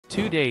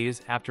2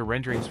 days after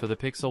renderings for the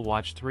Pixel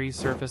Watch 3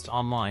 surfaced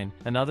online,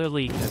 another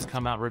leak has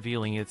come out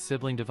revealing its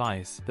sibling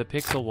device, the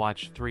Pixel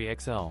Watch 3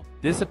 XL.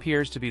 This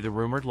appears to be the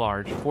rumored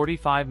large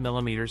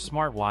 45mm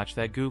smartwatch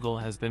that Google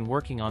has been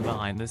working on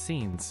behind the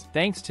scenes.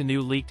 Thanks to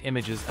new leaked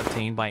images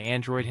obtained by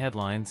Android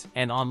Headlines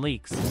and On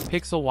Leaks,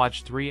 Pixel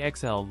Watch 3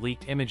 XL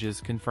leaked images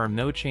confirm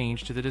no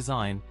change to the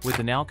design, with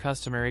the now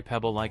customary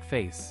pebble-like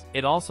face.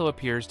 It also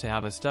appears to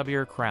have a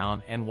stubbier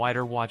crown and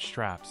wider watch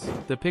straps.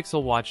 The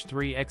Pixel Watch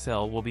 3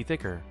 XL will be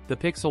thicker. The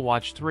Pixel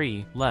Watch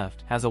 3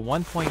 Left has a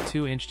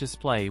 1.2-inch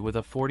display with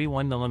a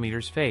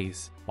 41mm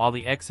face, while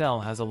the XL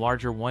has a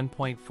larger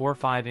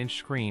 1.45-inch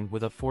screen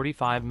with a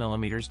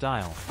 45mm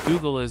dial.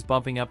 Google is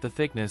bumping up the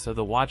thickness of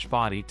the watch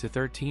body to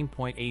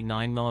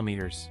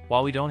 13.89mm.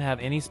 While we don't have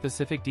any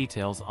specific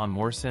details on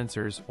more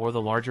sensors or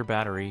the larger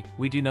battery,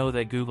 we do know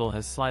that Google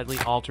has slightly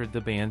altered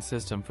the band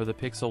system for the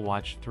Pixel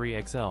Watch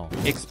 3 XL.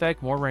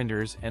 Expect more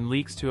renders and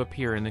leaks to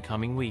appear in the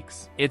coming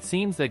weeks. It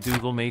seems that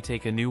Google may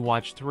take a new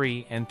Watch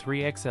 3 and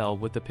 3 XL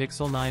with the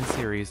Pixel 9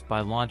 series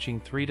by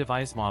launching 3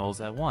 device models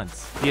at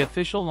once. The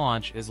official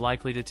launch is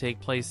likely to take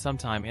place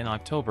sometime in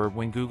October,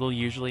 when Google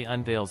usually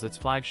unveils its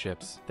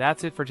flagships.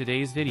 That's it for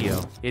today's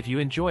video. If you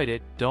enjoyed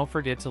it, don't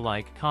forget to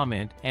like,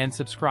 comment, and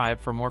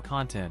subscribe for more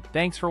content.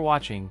 Thanks for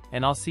watching,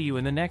 and I'll see you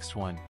in the next one.